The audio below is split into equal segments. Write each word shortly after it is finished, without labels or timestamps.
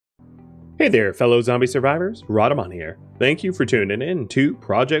Hey there, fellow zombie survivors, Rodamon here. Thank you for tuning in to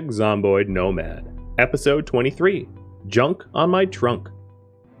Project Zomboid Nomad, Episode 23, Junk on My Trunk.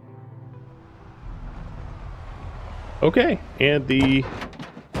 Okay, and the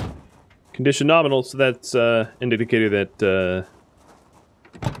condition nominal, so that's indicator that the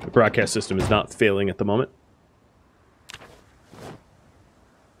broadcast system is not failing at the moment.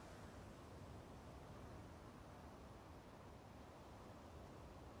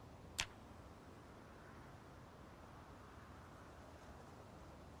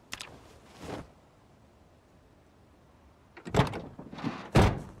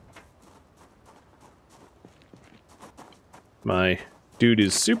 My dude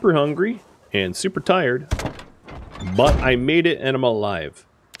is super hungry and super tired, but I made it and I'm alive.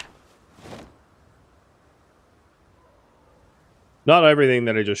 Not everything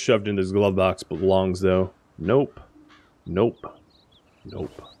that I just shoved in this glove box belongs, though. Nope. Nope.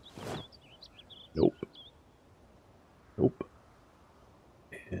 Nope. Nope. Nope.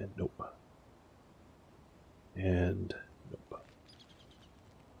 And nope. And nope.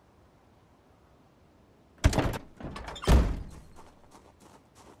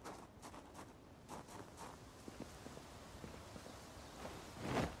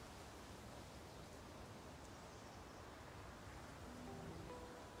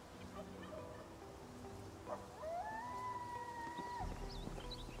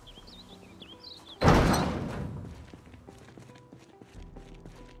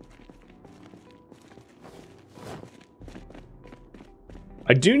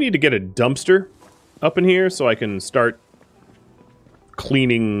 I do need to get a dumpster up in here so I can start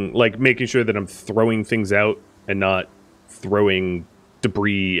cleaning, like making sure that I'm throwing things out and not throwing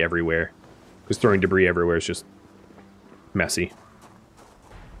debris everywhere. Because throwing debris everywhere is just messy.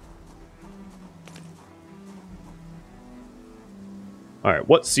 Alright,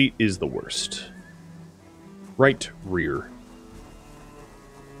 what seat is the worst? Right rear.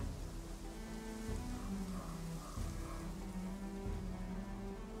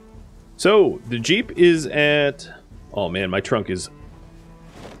 So, the Jeep is at... Oh man, my trunk is...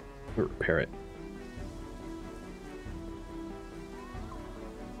 We'll repair it.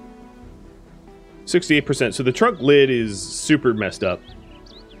 %. So the trunk lid is super messed up.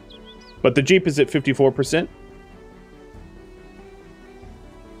 But the Jeep is at 54%.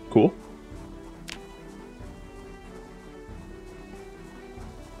 Cool.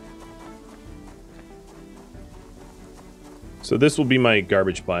 So this will be my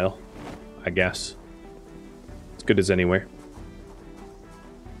garbage pile, I guess. As good as anywhere.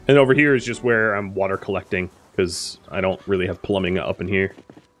 And over here is just where I'm water collecting, because I don't really have plumbing up in here.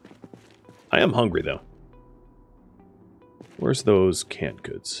 I am hungry, though. Where's those canned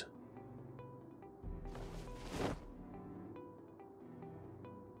goods?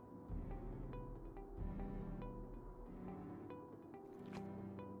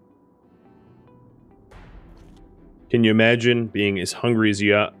 Can you imagine being as hungry as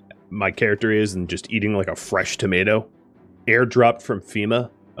my character is and just eating like a fresh tomato? Airdropped from FEMA?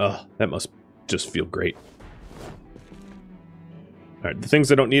 Ugh, that must just feel great. Alright, the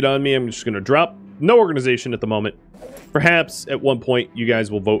things I don't need on me, I'm just going to drop. No organization at the moment. Perhaps at one point you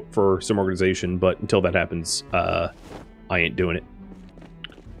guys will vote for some organization, but until that happens, I ain't doing it.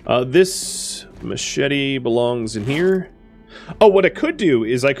 This machete belongs in here. Oh, what I could do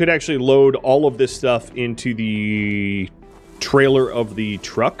is I could actually load all of this stuff into the trailer of the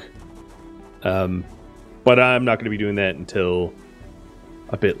truck. But I'm not going to be doing that until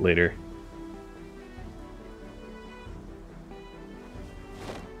a bit later.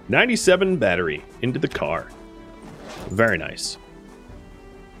 97 battery into the car. Very nice.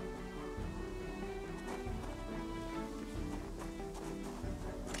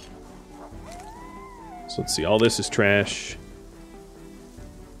 So let's see, all this is trash.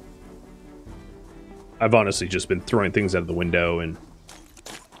 I've honestly just been throwing things out of the window and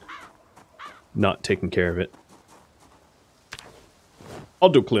not taking care of it. I'll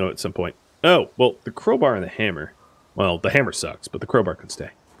do clean up at some point. Oh, well, the crowbar and the hammer. Well, the hammer sucks, but the crowbar can stay.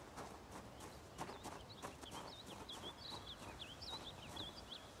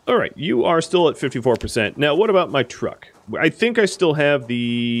 Alright, you are still at 54%. Now, what about my truck? I think I still have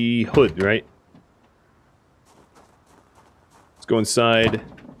the hood, right? Let's go inside.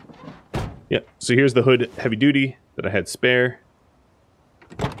 Yep, so here's the hood heavy duty that I had spare.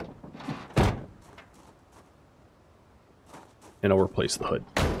 And I'll replace the hood.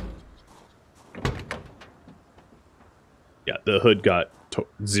 Yeah, the hood got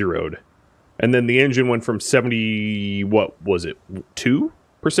zeroed. And then the engine went from 70, what was it, 2%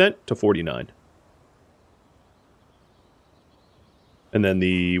 to 49. And then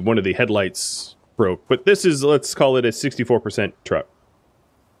one of the headlights broke. But this is, let's call it a 64% truck.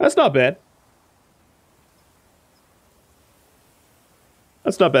 That's not bad.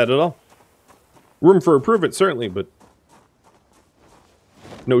 That's not bad at all. Room for improvement, certainly, but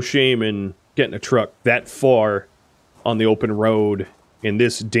no shame in getting a truck that far on the open road in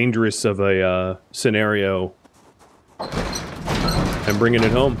this dangerous of a scenario and bringing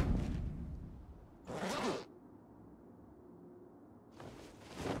it home.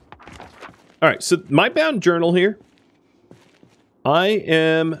 All right, so my bound journal here. I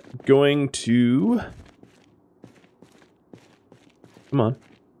am going to... Come on.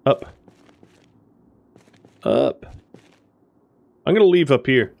 Up. Up. I'm going to leave up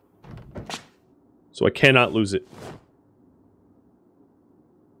here. So I cannot lose it.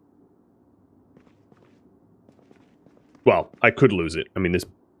 Well, I could lose it. I mean, this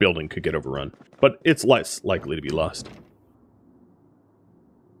building could get overrun. But it's less likely to be lost.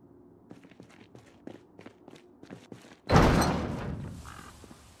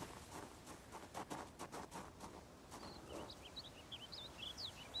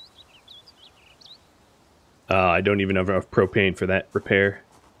 I don't even have enough propane for that repair.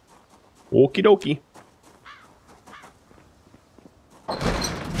 Okie dokie.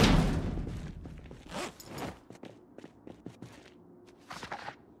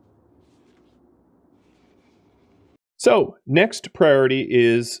 So, next priority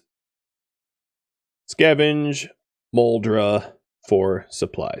is scavenge Moldra for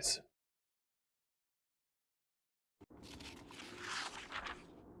supplies.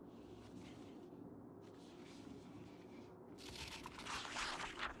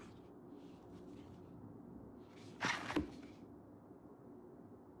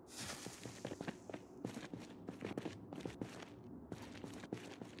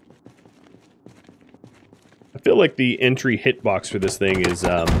 I feel like the entry hitbox for this thing is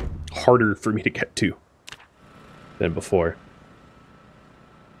harder for me to get to than before.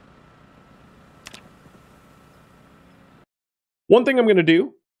 One thing I'm going to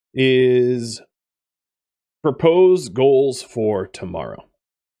do is propose goals for tomorrow.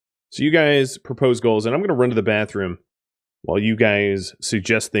 So you guys propose goals, and I'm going to run to the bathroom while you guys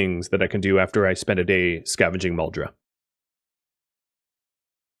suggest things that I can do after I spend a day scavenging Muldra.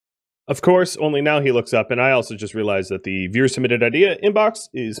 Of course, only now he looks up, and I also just realized that the viewer submitted idea inbox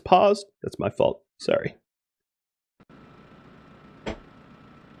is paused. That's my fault. Sorry.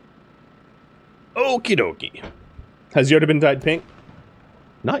 Okie dokie. Has Yoda been dyed pink?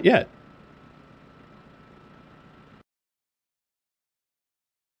 Not yet.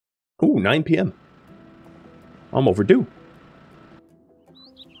 Ooh, 9 p.m. I'm overdue.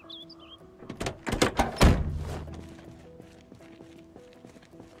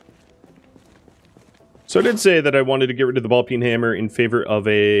 So I did say that I wanted to get rid of the ball peen hammer in favor of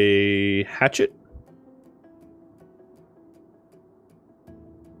a hatchet.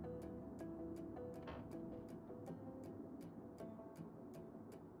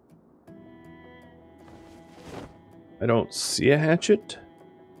 I don't see a hatchet.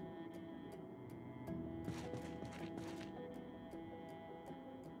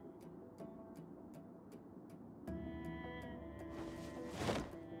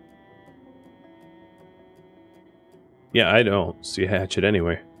 Yeah, I don't see a hatchet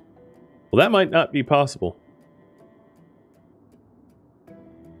anywhere. Well, that might not be possible.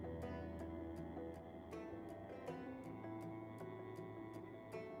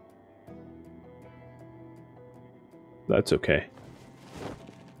 That's okay.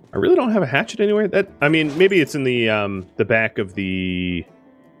 I really don't have a hatchet anywhere. I mean, maybe it's in the back of the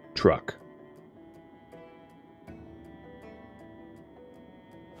truck.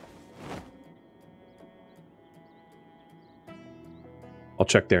 I'll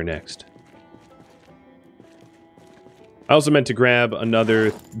check there next. I also meant to grab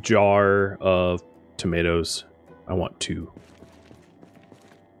another jar of tomatoes. I want 2.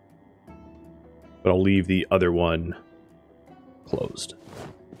 But I'll leave the other one closed.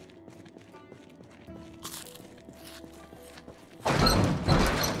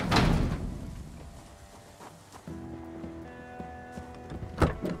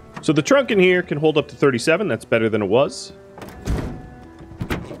 So the trunk in here can hold up to 37. That's better than it was.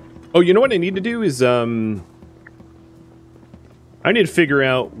 Oh, you know what I need to do is, I need to figure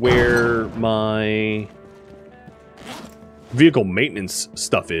out where my vehicle maintenance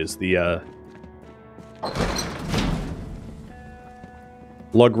stuff is. The,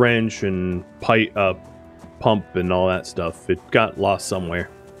 lug wrench and pipe, pump and all that stuff. It got lost somewhere.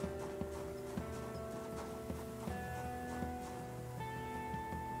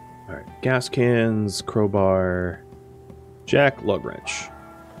 Alright, gas cans, crowbar, Jack, lug wrench.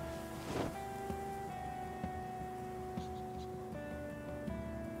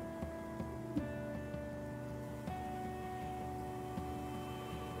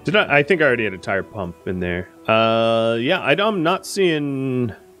 I think I already had a tire pump in there. Yeah, I'm not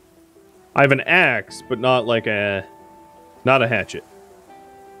seeing... I have an axe, but not like a... Not a hatchet.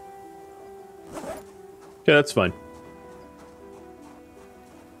 Okay, that's fine.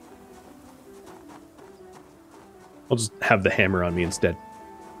 I'll just have the hammer on me instead.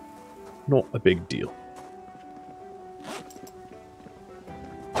 Not a big deal.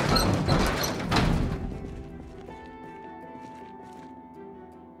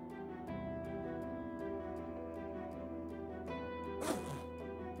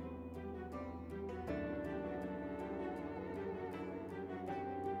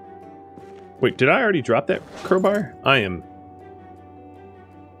 Wait, did I already drop that crowbar? I am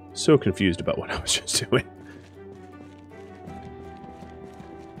so confused about what I was just doing.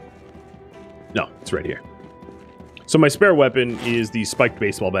 No, it's right here. So my spare weapon is the spiked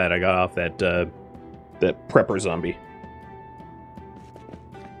baseball bat I got off that that prepper zombie.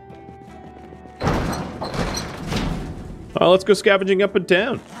 Oh, let's go scavenging up and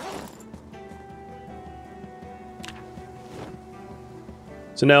down.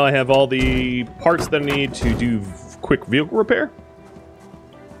 So now I have all the parts that I need to do quick vehicle repair.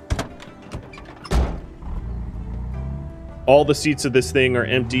 All the seats of this thing are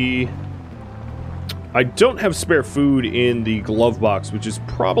empty. I don't have spare food in the glove box, which is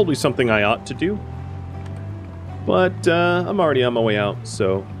probably something I ought to do. But I'm already on my way out,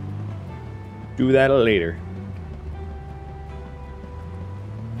 so do that later.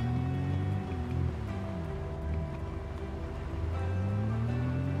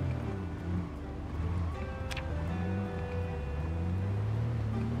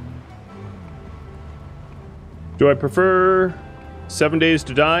 Do I prefer 7 Days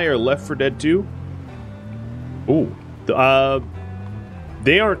to Die or Left 4 Dead 2? Ooh.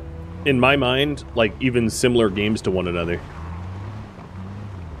 They aren't, in my mind, like, even similar games to one another.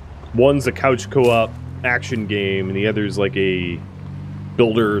 One's a couch co-op action game, and the other's like a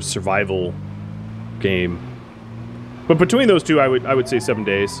builder survival game. But between those two, I would say 7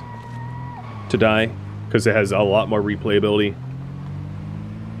 Days to Die, because it has a lot more replayability.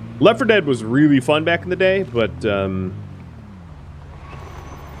 Left 4 Dead was really fun back in the day, but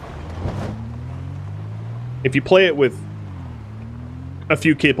if you play it with a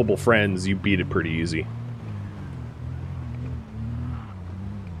few capable friends, you beat it pretty easy.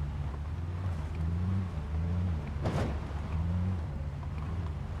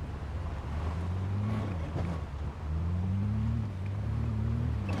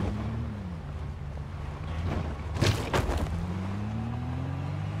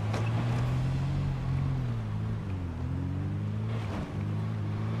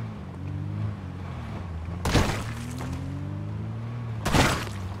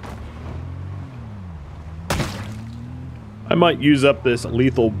 I might use up this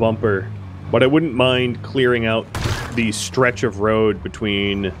lethal bumper, but I wouldn't mind clearing out the stretch of road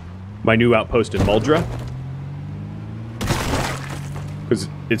between my new outpost and Muldra. Because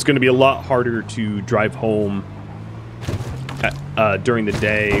it's going to be a lot harder to drive home during the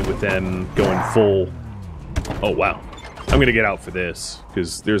day with them going full... Oh, wow. I'm going to get out for this,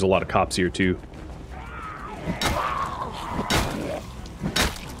 because there's a lot of cops here, too.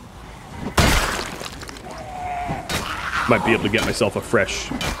 Might be able to get myself a fresh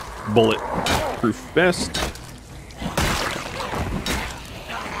bullet-proof vest.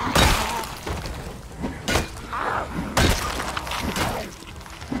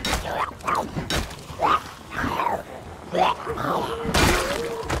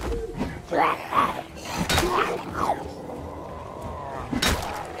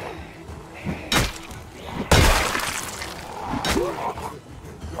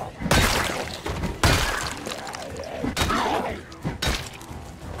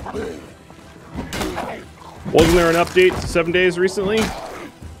 Wasn't there an update to 7 Days recently?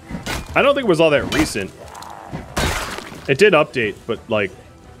 I don't think it was all that recent. It did update, but, like,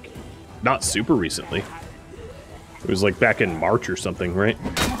 not super recently. It was, like, back in March or something, right?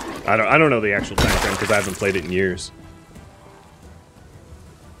 I don't know the actual time frame because I haven't played it in years.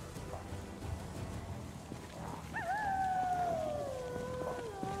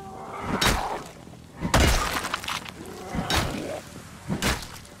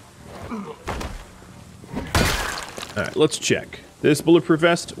 Alright, let's check. This bulletproof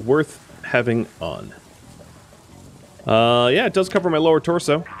vest, worth having on. Yeah, it does cover my lower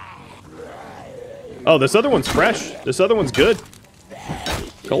torso. Oh, this other one's fresh. This other one's good.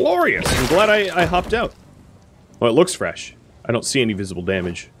 Glorious. I'm glad I hopped out. Well, it looks fresh. I don't see any visible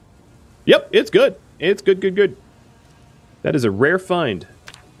damage. Yep, it's good. It's good, good, good. That is a rare find.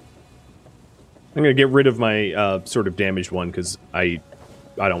 I'm going to get rid of my sort of damaged one because I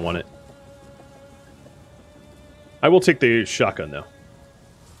don't want it. I will take the shotgun, though.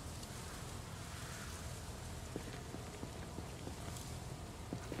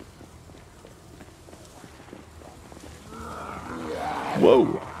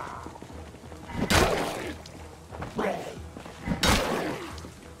 Whoa.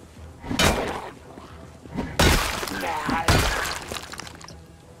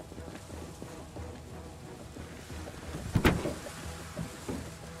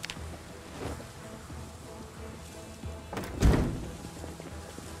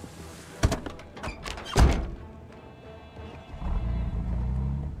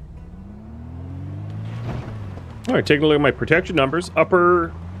 Alright, taking a look at my protection numbers.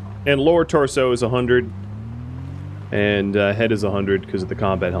 Upper and lower torso is 100. And head is 100 because of the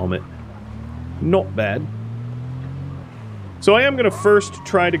combat helmet. Not bad. So I am going to first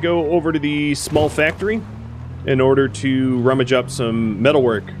try to go over to the small factory in order to rummage up some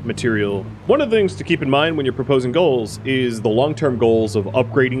metalwork material. One of the things to keep in mind when you're proposing goals is the long-term goals of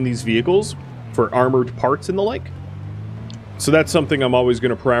upgrading these vehicles for armored parts and the like. So that's something I'm always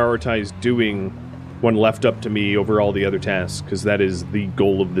going to prioritize doing when left up to me over all the other tasks, because that is the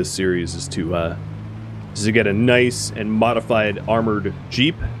goal of this series, is to get a nice and modified armored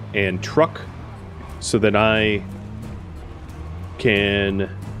Jeep and truck so that I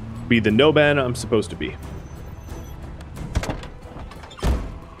can be the nomad I'm supposed to be.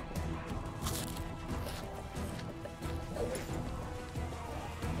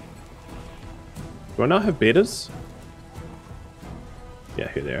 Do I not have betas?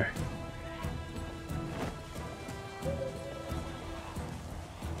 Yeah, here they are.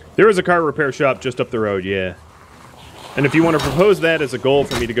 There is a car repair shop just up the road, yeah. And if you want to propose that as a goal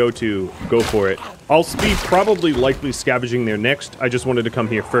for me to go to, go for it. I'll be probably likely scavenging there next. I just wanted to come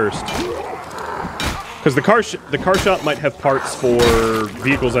here first. Because the car shop might have parts for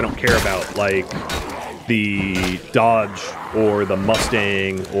vehicles I don't care about, like the Dodge or the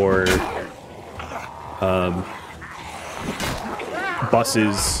Mustang or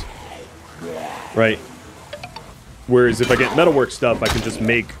buses, right? Whereas if I get metalwork stuff, I can just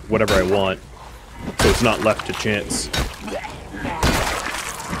make whatever I want, so it's not left to chance.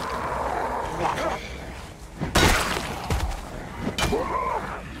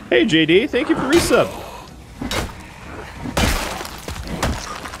 Hey JD, thank you for resub.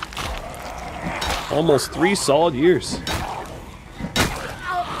 Almost 3 solid years.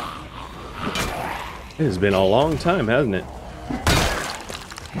 It has been a long time, hasn't it?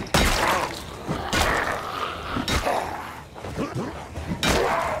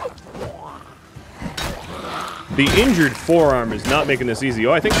 The injured forearm is not making this easy.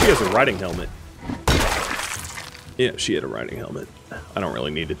 Oh, I think she has a riding helmet. Yeah, she had a riding helmet. I don't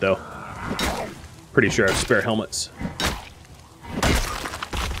really need it, though. Pretty sure I have spare helmets.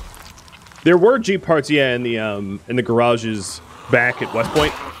 There were Jeep parts, yeah, in the garages back at West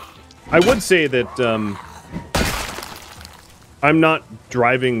Point. I would say that I'm not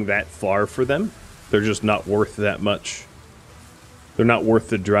driving that far for them. They're just not worth that much. They're not worth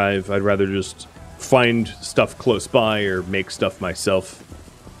the drive. I'd rather just find stuff close by or make stuff myself.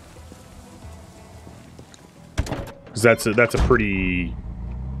 Because that's a pretty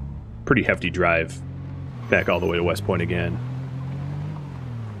hefty drive back all the way to West Point again.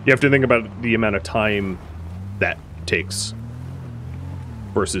 You have to think about the amount of time that takes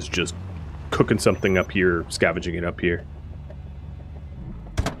versus just cooking something up here, scavenging it up here.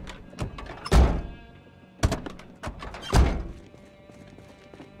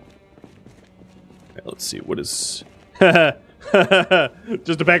 Let's see, what is...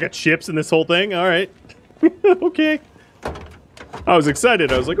 Just a bag of chips in this whole thing? Alright. Okay. I was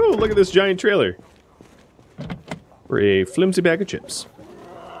excited. I was like, oh, look at this giant trailer. For a flimsy bag of chips.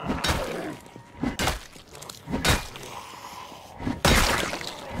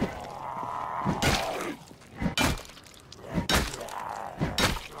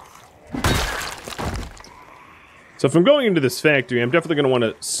 So if I'm going into this factory, I'm definitely going to want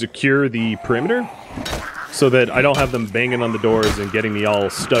to secure the perimeter so that I don't have them banging on the doors and getting me all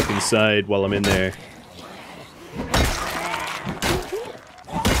stuck inside while I'm in there.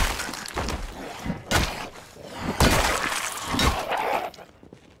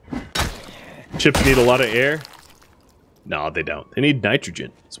 Chips need a lot of air? No, they don't. They need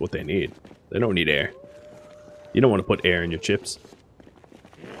nitrogen. That's what they need. They don't need air. You don't want to put air in your chips.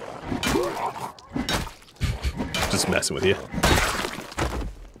 Just messing with you.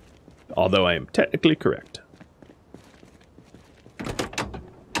 Although I am technically correct.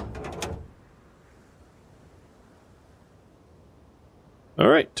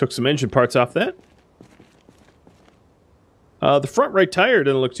 Alright, took some engine parts off that. The front right tire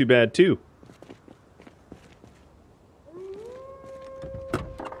doesn't look too bad, too.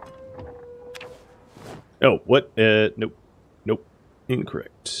 Oh, what? Nope. Nope.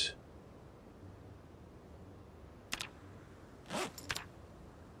 Incorrect.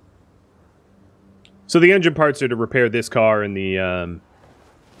 So the engine parts are to repair this car and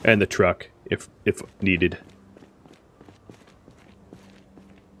the truck, if needed.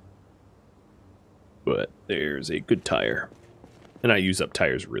 But there's a good tire. And I use up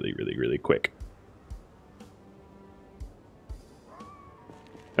tires really, really, really quick.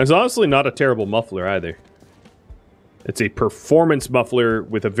 It's honestly not a terrible muffler either. It's a performance muffler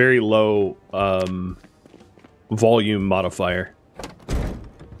with a very low volume modifier.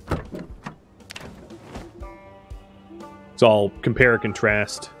 So I'll compare and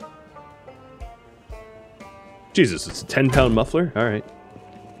contrast. Jesus, it's a 10-pound muffler? Alright.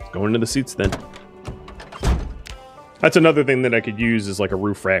 Go into the seats then. That's another thing that I could use as like a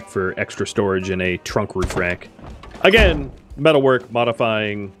roof rack for extra storage in a trunk roof rack. Again, metalwork,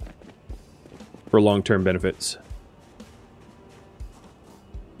 modifying for long-term benefits.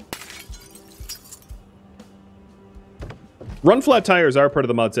 Run flat tires are part of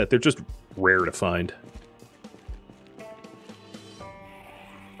the mod set. They're just rare to find.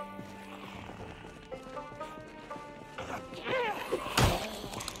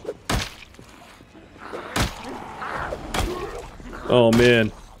 Oh,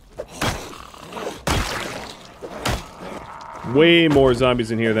 man. Way more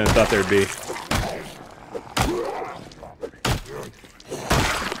zombies in here than I thought there'd be.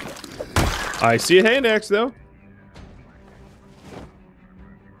 I see a hand axe, though.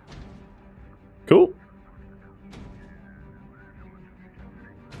 Cool.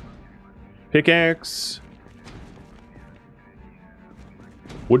 Pickaxe.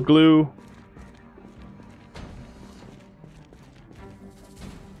 Wood glue.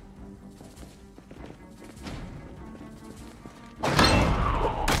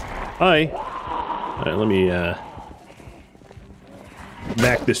 Hi. All right, let me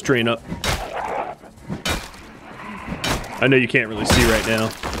back this train up. I know you can't really see right now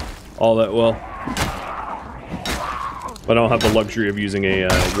all that well, but I don't have the luxury of using a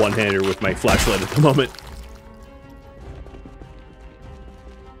one-hander with my flashlight at the moment.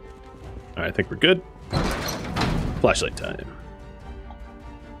 All right, I think we're good. Flashlight time.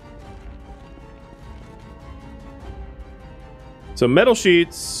 So metal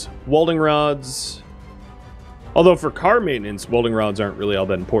sheets, welding rods. Although for car maintenance, welding rods aren't really all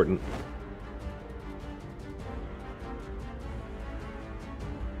that important.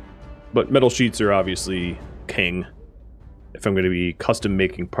 But metal sheets are obviously king if I'm going to be custom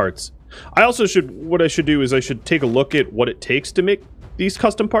making parts. I also should, what I should do is I should take a look at what it takes to make these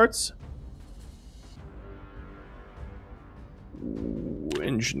custom parts. Ooh,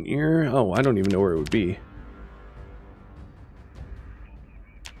 engineer. Oh, I don't even know where it would be.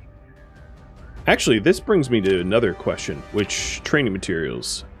 Actually, this brings me to another question, which training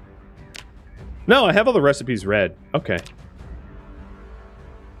materials. No, I have all the recipes read. Okay.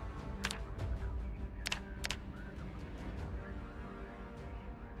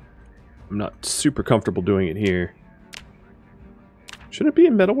 I'm not super comfortable doing it here. Should it be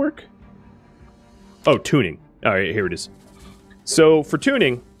in metalwork? Oh, tuning. All right, here it is. So for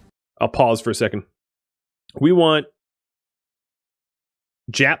tuning, I'll pause for a second. We want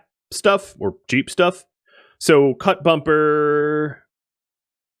Jap stuff or Jeep stuff. So cut bumper,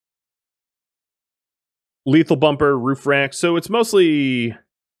 lethal bumper, roof rack. So it's mostly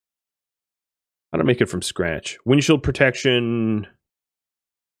how to make it from scratch. Windshield protection,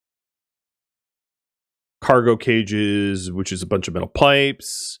 cargo cages, which is a bunch of metal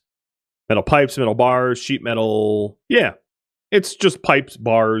pipes, metal bars, sheet metal. Yeah, it's just pipes,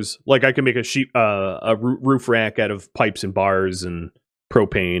 bars. Like I can make a roof rack out of pipes and bars and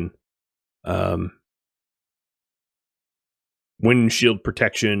propane. Windshield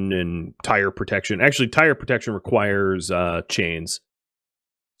protection and tire protection. Actually, tire protection requires chains.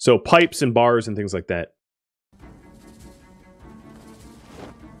 So pipes and bars and things like that.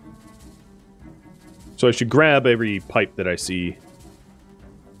 So I should grab every pipe that I see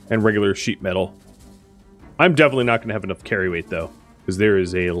and regular sheet metal. I'm definitely not going to have enough carry weight though, because there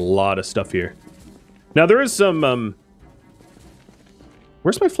is a lot of stuff here. Now there is some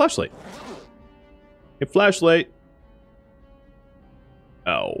where's my flashlight? Hey, flashlight.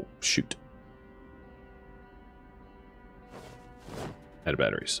 Oh, shoot. Out of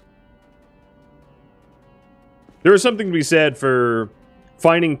batteries. There is something to be said for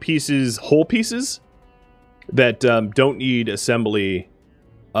finding pieces, whole pieces, that don't need assembly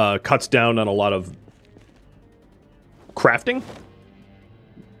cuts down on a lot of crafting.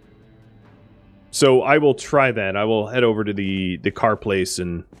 So I will try that. I will head over to the car place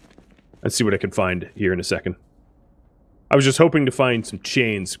and see what I can find here in a second. I was just hoping to find some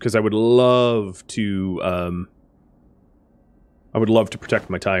chains because I would love to protect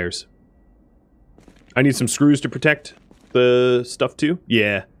my tires. I need some screws to protect the stuff too.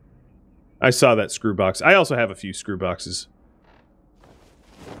 Yeah. I saw that screw box. I also have a few screw boxes.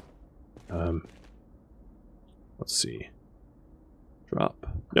 Let's see. Drop.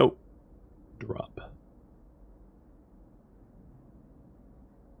 Nope. Drop.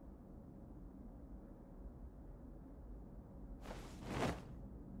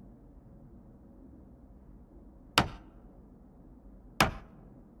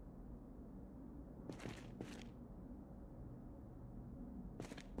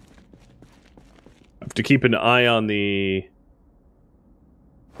 I have to keep an eye on the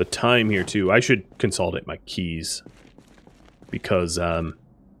time here too. I should consolidate my keys because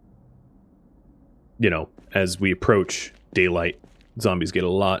you know, as we approach daylight, zombies get a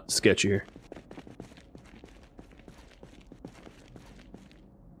lot sketchier.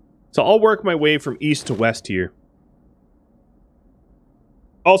 So I'll work my way from east to west here.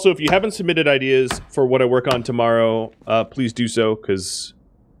 Also, if you haven't submitted ideas for what I work on tomorrow, please do so, because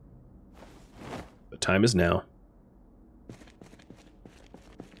the time is now.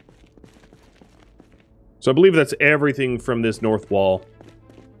 So I believe that's everything from this north wall.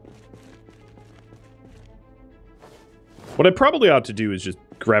 What I probably ought to do is just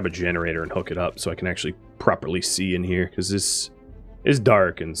grab a generator and hook it up so I can actually properly see in here, because this is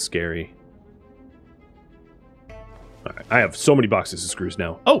dark and scary. Alright, I have so many boxes of screws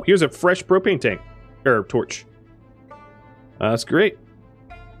now. Oh, here's a fresh propane tank. Or torch. That's great.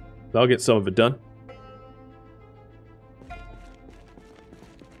 I'll get some of it done.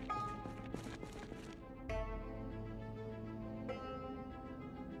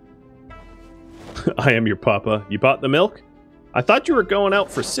 I am your papa. You bought the milk? I thought you were going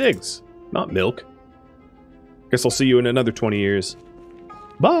out for cigs, not milk. Guess I'll see you in another 20 years.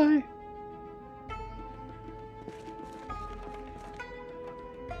 Bye!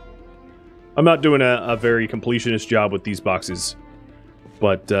 I'm not doing a very completionist job with these boxes,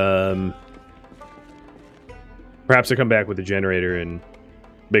 but perhaps I come back with a generator and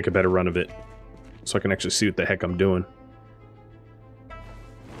make a better run of it, so I can actually see what the heck I'm doing.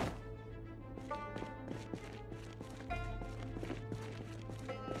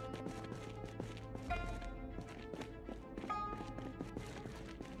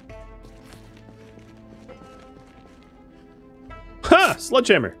 Ha!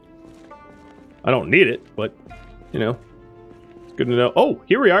 Sledgehammer! I don't need it, but, you know, it's good to know. Oh,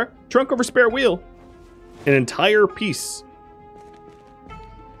 here we are! Trunk over spare wheel! An entire piece.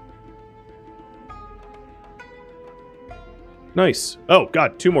 Nice. Oh,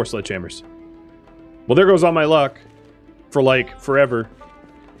 God, 2 more sledgehammers. Well, there goes all my luck. For, like, forever.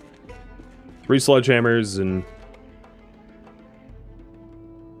 3 sledgehammers, and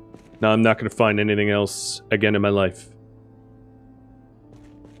now I'm not going to find anything else again in my life.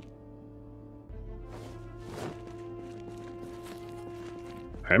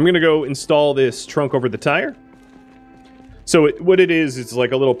 I'm gonna go install this trunk over the tire. So what it is, it's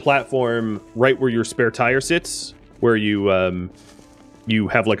like a little platform right where your spare tire sits, where you you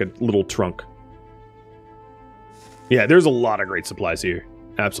have like a little trunk. Yeah, there's a lot of great supplies here.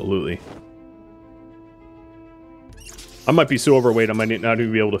 Absolutely. I might be so overweight I might not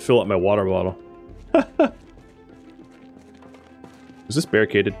even be able to fill up my water bottle. Is this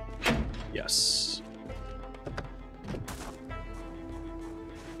barricaded? Yes.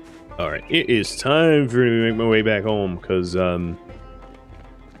 Alright, it is time for me to make my way back home, because,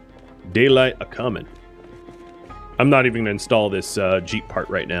 daylight a-coming. I'm not even going to install this, Jeep part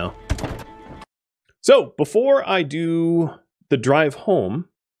right now. So, before I do the drive home,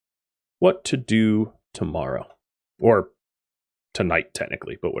 what to do tomorrow? Or tonight,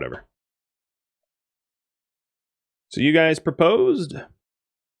 technically, but whatever. So you guys proposed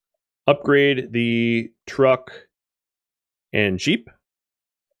upgrade the truck and Jeep.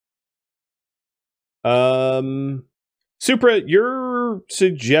 Supra, your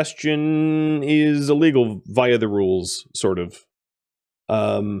suggestion is illegal via the rules, sort of.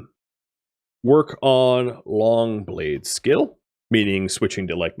 Work on long blade skill, meaning switching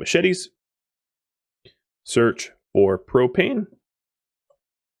to like machetes. Search for propane.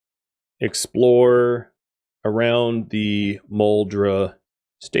 Explore around the Muldra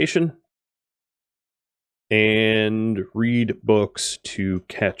station. And read books to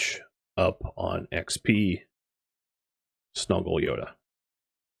catch up on XP. Snuggle Yoda.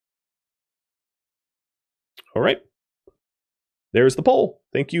 All right. There's the poll.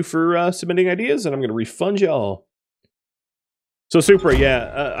 Thank you for submitting ideas, and I'm going to refund y'all. So, Supra,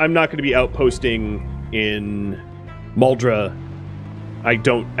 yeah, I'm not going to be outposting in Muldra. I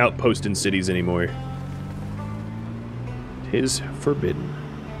don't outpost in cities anymore. It is forbidden.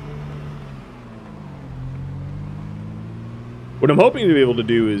 What I'm hoping to be able to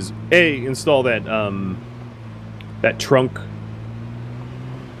do is, A, install that, that trunk,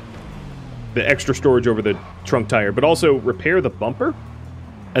 the extra storage over the trunk tire, but also repair the bumper,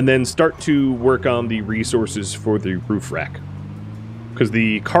 and then start to work on the resources for the roof rack. Because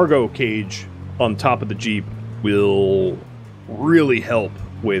the cargo cage on top of the Jeep will really help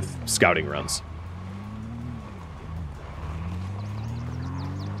with scouting runs.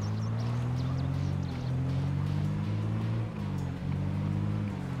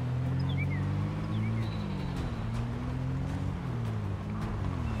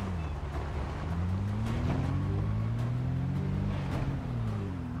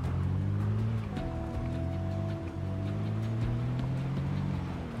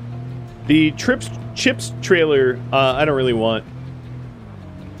 The Chips trailer, I don't really want.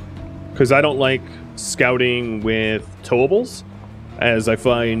 Because I don't like scouting with towables, as I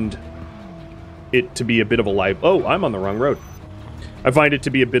find it to be a bit of a Oh, I'm on the wrong road. I find it to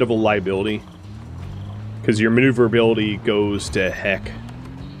be a bit of a liability. Because your maneuverability goes to heck.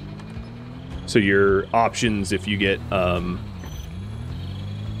 So your options, if you get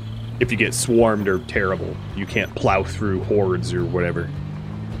swarmed, are terrible. You can't plow through hordes or whatever.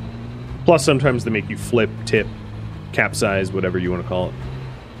 Plus, sometimes they make you flip, tip, capsize, whatever you want to call it.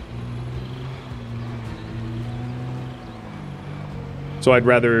 So I'd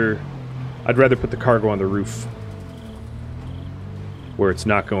rather put the cargo on the roof, where it's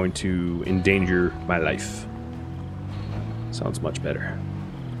not going to endanger my life. Sounds much better.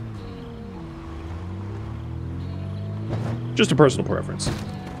 Just a personal preference.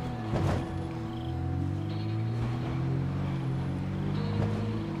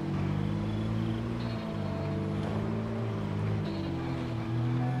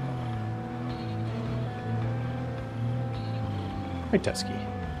 Hi, Tusky.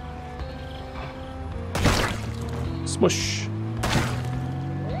 Smush.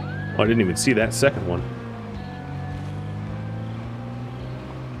 Oh, I didn't even see that second one.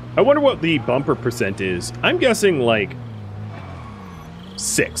 I wonder what the bumper percent is. I'm guessing, like,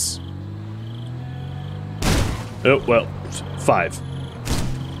 6. Oh, well, 5.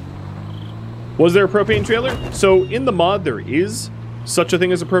 Was there a propane trailer? So, in the mod, there is such a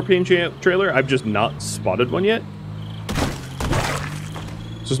thing as a propane trailer. I've just not spotted one yet.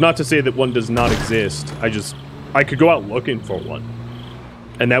 So it's not to say that one does not exist. I could go out looking for one.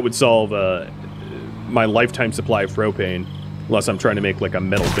 And that would solve my lifetime supply of propane. Unless I'm trying to make like a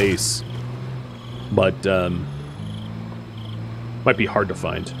metal base. But, might be hard to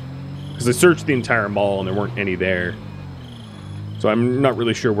find. Because I searched the entire mall and there weren't any there. So I'm not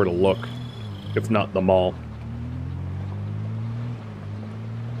really sure where to look. If not the mall.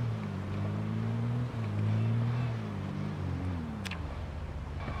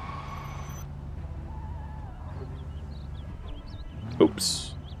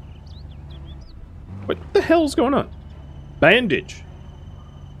 Oops. What the hell's going on? Bandage.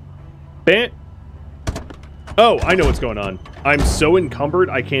 Oh, I know what's going on. I'm so encumbered,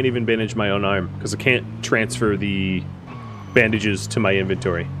 I can't even bandage my own arm. Because I can't transfer the bandages to my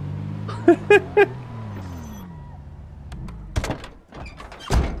inventory.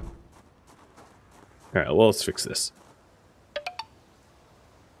 Alright, well, let's fix this.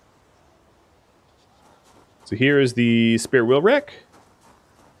 So here is the spare wheel rack.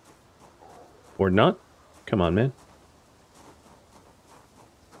 Or not. Come on, man.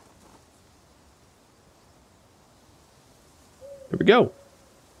 There we go.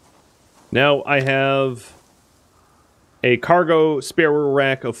 Now I have a cargo spare wheel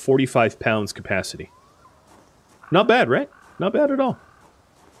rack of 45 pounds capacity. Not bad, right? Not bad at all.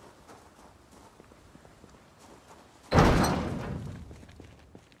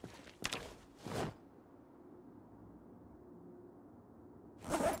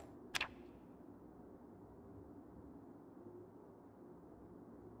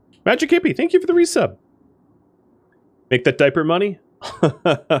 Magic Hippie, thank you for the resub. Make that diaper money?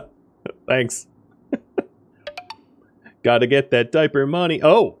 Thanks. Gotta get that diaper money.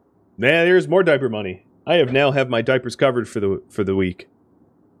 Oh, man, there's more diaper money. I have my diapers covered for the week.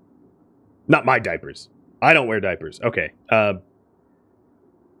 Not my diapers. I don't wear diapers. Okay. I'll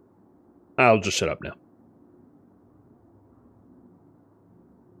just shut up now.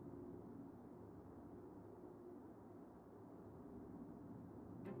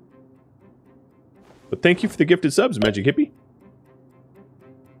 But thank you for the gifted subs, Magic Hippie.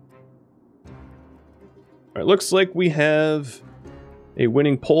 Alright, looks like we have a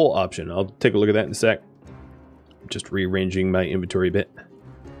winning poll option. I'll take a look at that in a sec. Just rearranging my inventory a bit.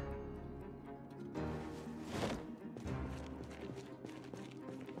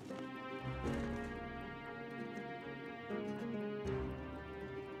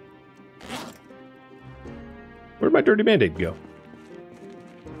 Where'd my dirty band-aid go?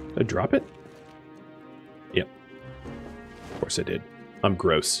 Did I drop it? Yep. Of course I did. I'm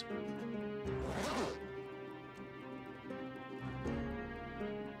gross.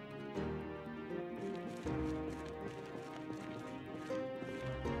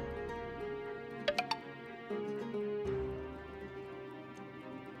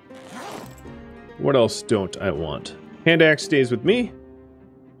 What else don't I want? Hand axe stays with me.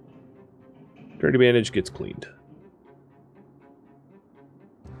 Dirty bandage gets cleaned.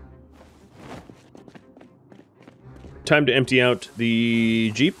 Time to empty out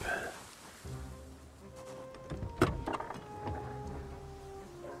the Jeep.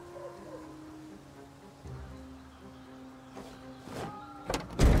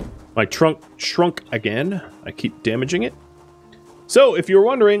 My trunk shrunk again. I keep damaging it. So, if you're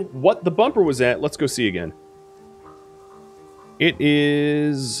wondering what the bumper was at, let's go see again. It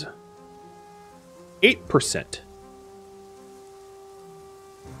is 8%.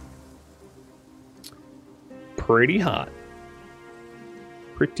 Pretty hot.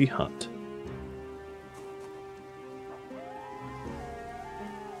 Pretty hot.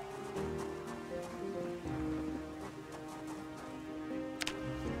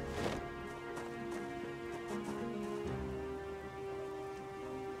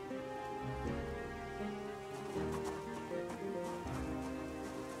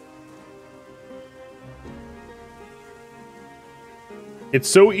 It's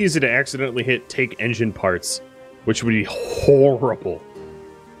so easy to accidentally hit take engine parts, which would be horrible.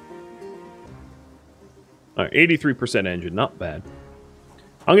 Alright, 83% engine, not bad.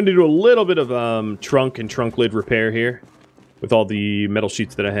 I'm going to do a little bit of trunk and trunk lid repair here with all the metal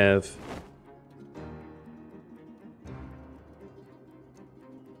sheets that I have.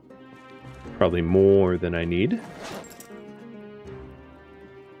 Probably more than I need.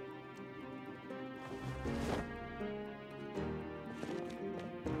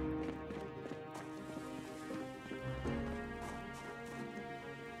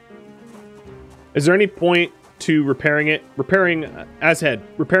 Is there any point to repairing it? Repairing, Azhead,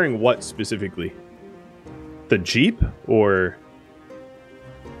 repairing what specifically? The Jeep, or?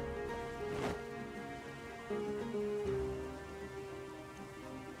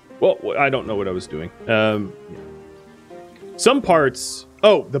 Well, I don't know what I was doing. Some parts...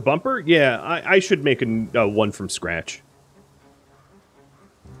 Oh, the bumper? Yeah, I should make one from scratch.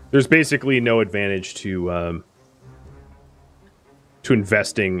 There's basically no advantage to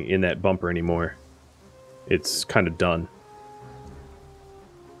investing in that bumper anymore. It's kind of done.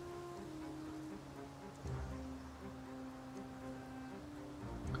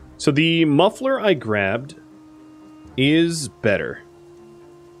 So the muffler I grabbed is better.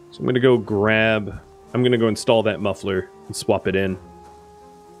 So I'm going to go I'm going to go install that muffler and swap it in.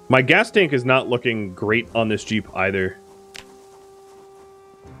 My gas tank is not looking great on this Jeep either.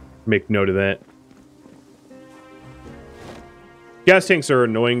 Make note of that. Gas tanks are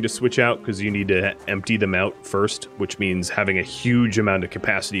annoying to switch out because you need to empty them out first, which means having a huge amount of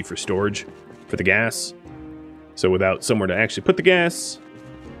capacity for storage for the gas. So without somewhere to actually put the gas,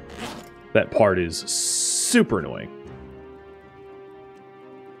 that part is super annoying.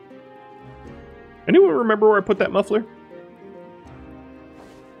 Anyone remember where I put that muffler?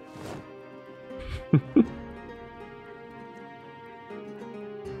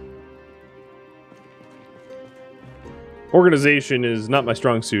 Organization is not my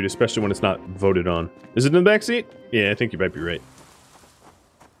strong suit, especially when it's not voted on. Is it in the back seat? Yeah, I think you might be right.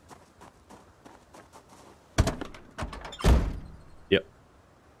 Yep.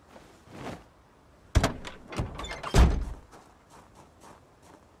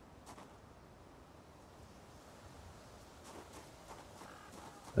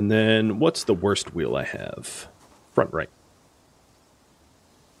 And then, what's the worst wheel I have? Front right.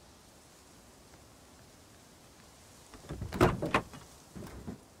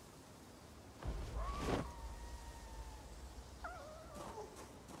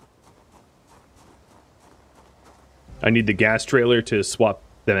 I need the gas trailer to swap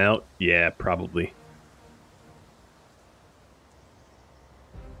them out? Yeah, probably.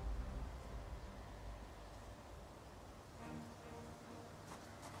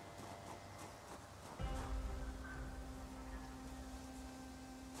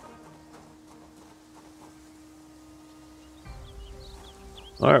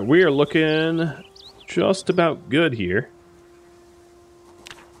 All right, we are looking just about good here.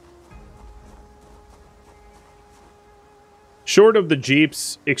 Short of the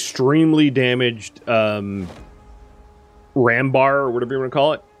Jeep's extremely damaged ram bar, or whatever you want to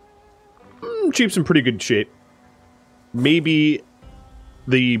call it, Jeep's in pretty good shape. Maybe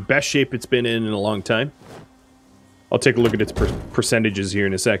the best shape it's been in a long time. I'll take a look at its percentages here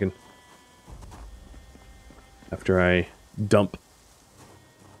in a second. After I dump.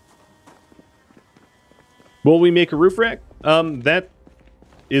 Will we make a roof rack? That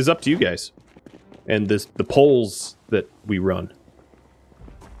is up to you guys. And the poles that we run.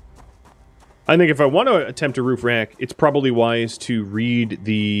 I think if I want to attempt a roof rack, it's probably wise to read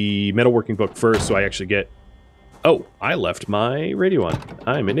the metalworking book first so I actually get... Oh, I left my radio on.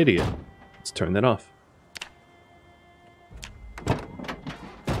 I'm an idiot. Let's turn that off.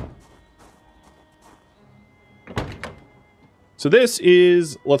 So this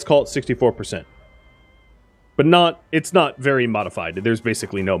is, let's call it 64%. But it's not very modified. There's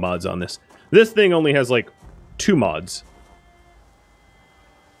basically no mods on this. This thing only has like 2 mods.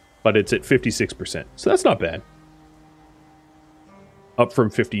 But it's at 56%. So that's not bad. Up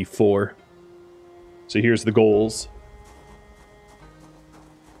from 54. So here's the goals.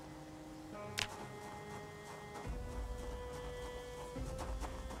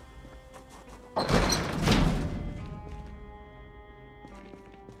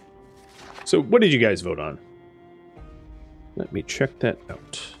 So what did you guys vote on? Let me check that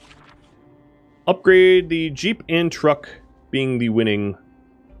out. Upgrade the Jeep and truck being the winning.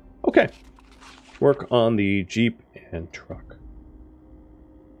 Okay. Work on the Jeep and truck.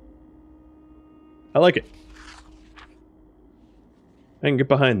 I like it. I can get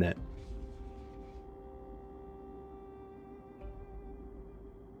behind that.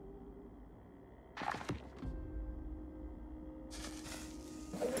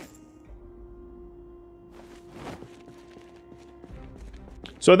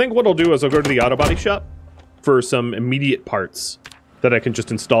 So I think what I'll do is I'll go to the auto body shop for some immediate parts that I can just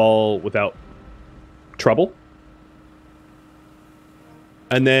install without trouble.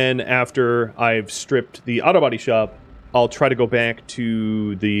 And then after I've stripped the auto body shop, I'll try to go back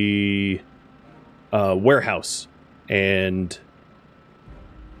to the warehouse and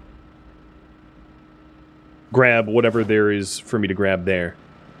grab whatever there is for me to grab there.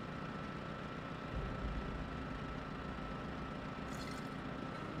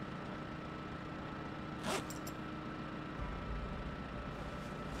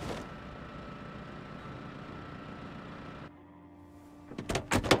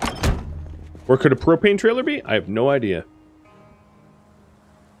 Where could a propane trailer be? I have no idea.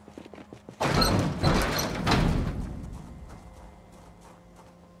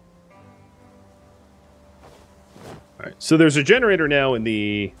 Alright, so there's a generator now in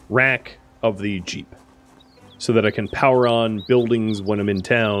the rack of the Jeep. So that I can power on buildings when I'm in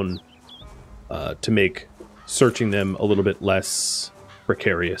town to make searching them a little bit less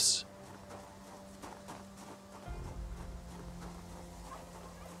precarious.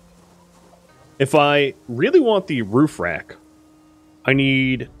 If I really want the roof rack, I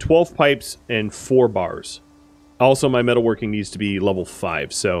need 12 pipes and 4 bars. Also, my metalworking needs to be level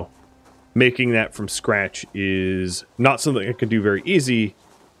 5, so making that from scratch is not something I can do very easy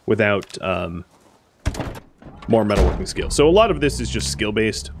without more metalworking skills. So a lot of this is just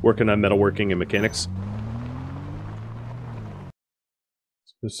skill-based, working on metalworking and mechanics.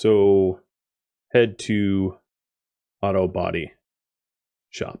 So head to auto body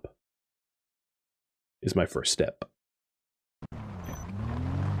shop is my first step.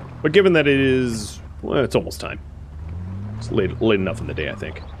 But given that it is, well, it's almost time. It's late enough in the day, I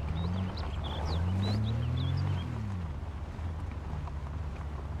think.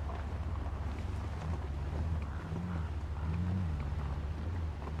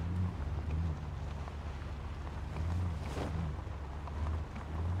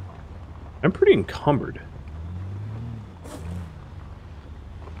 I'm pretty encumbered.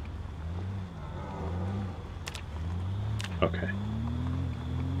 Okay.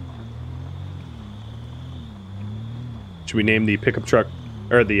 Should we name the pickup truck,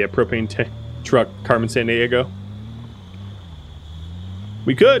 or the propane truck Carmen San Diego?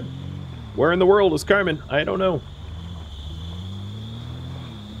 We could. Where in the world is Carmen? I don't know.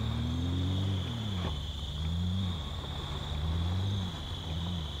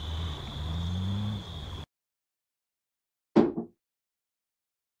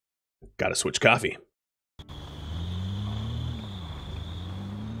 Gotta switch coffee.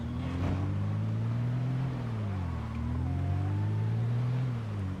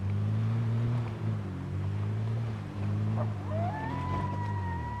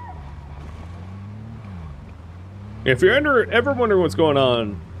 If you're ever wondering what's going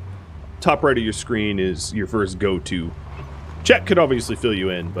on, top right of your screen is your first go-to. Chat could obviously fill you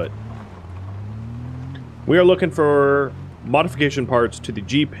in, but we are looking for modification parts to the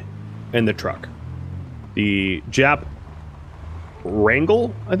Jeep and the truck. The Jap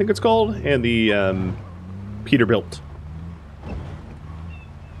Wrangle, I think it's called, and the Peterbilt.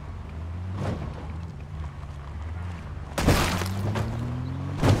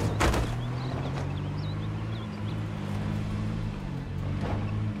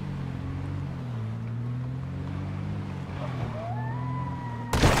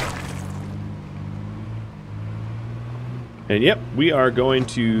 And yep, we are going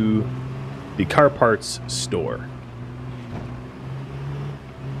to the car parts store.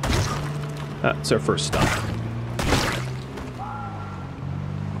 That's our first stop.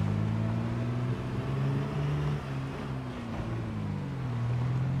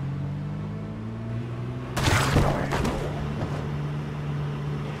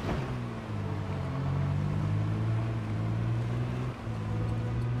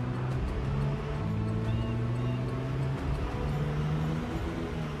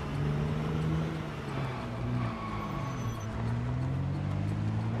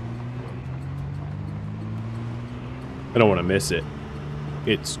 I don't want to miss it.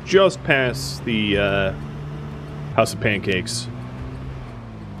 It's just past the House of Pancakes.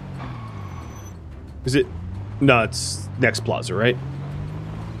 Is it? No, it's next plaza, right?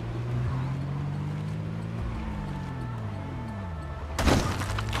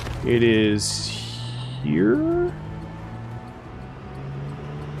 It is here?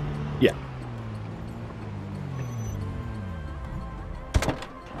 Yeah.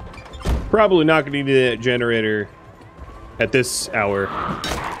 Probably not going to need that generator at this hour.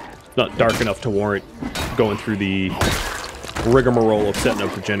 It's not dark enough to warrant going through the rigmarole of setting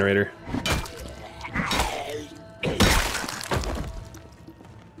up the generator.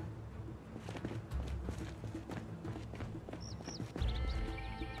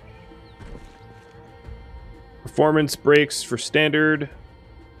 Performance brakes for standard.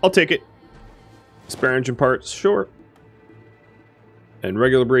 I'll take it. Spare engine parts, sure. And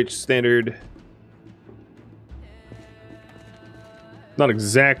regular brakes standard. Not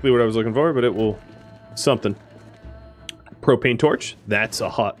exactly what I was looking for, but it will something. Propane torch. That's a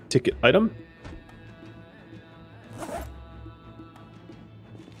hot ticket item.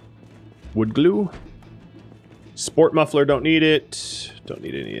 Wood glue. Sport muffler, don't need it. Don't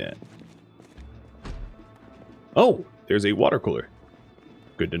need any of that. Oh, there's a water cooler.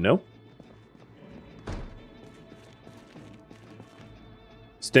 Good to know.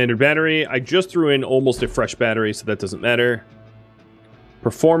 Standard battery. I just threw in almost a fresh battery, so that doesn't matter.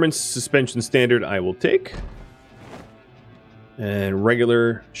 Performance suspension standard I will take. And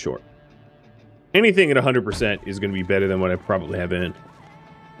regular, sure. Anything at 100% is going to be better than what I probably have in.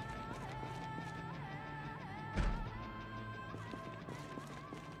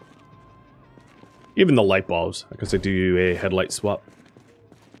 Even the light bulbs. I guess I do a headlight swap.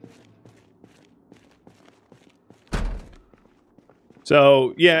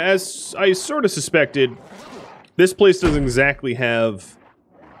 So, yeah, as I sort of suspected, this place doesn't exactly have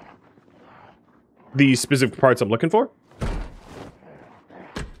the specific parts I'm looking for.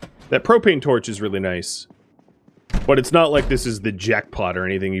 That propane torch is really nice. But it's not like this is the jackpot or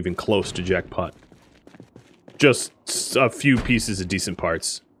anything even close to jackpot. Just a few pieces of decent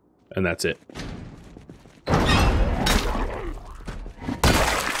parts. And that's it.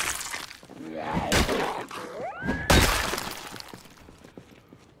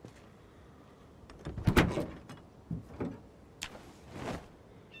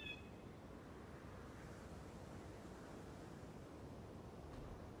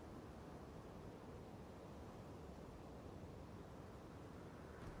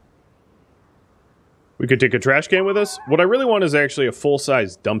 We could take a trash can with us. What I really want is actually a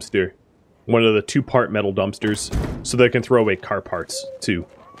full-size dumpster. One of the two-part metal dumpsters. So that I can throw away car parts, too.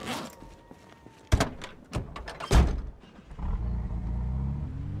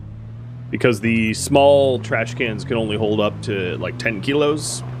 Because the small trash cans can only hold up to, like, 10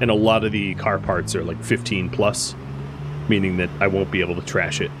 kilos. And a lot of the car parts are, like, 15 plus. Meaning that I won't be able to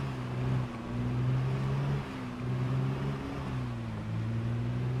trash it.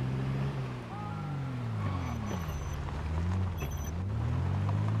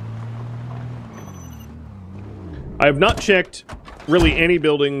 I have not checked really any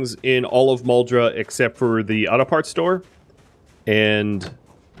buildings in all of Muldra except for the auto parts store. And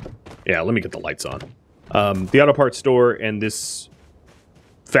yeah, let me get the lights on. The auto parts store and this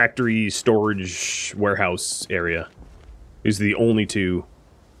factory storage warehouse area is the only two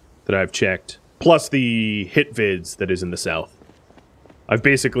that I've checked. Plus the hit vids that is in the south. I've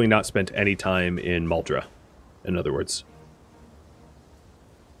basically not spent any time in Muldra, in other words.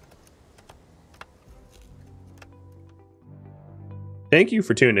 Thank you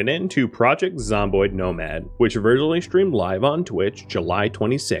for tuning in to Project Zomboid Nomad, which originally streamed live on Twitch July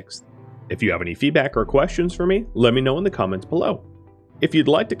 26th. If you have any feedback or questions for me, let me know in the comments below. If you'd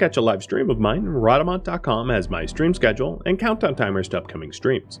like to catch a live stream of mine, Rodamont.com has my stream schedule and countdown timers to upcoming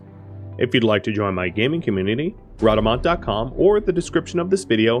streams. If you'd like to join my gaming community, Rodamont.com or the description of this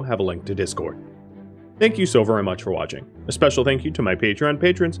video have a link to Discord. Thank you so very much for watching. A special thank you to my Patreon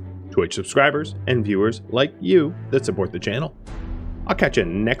patrons, Twitch subscribers, and viewers like you that support the channel. I'll catch you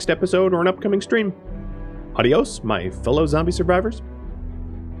next episode or an upcoming stream. Adios, my fellow zombie survivors.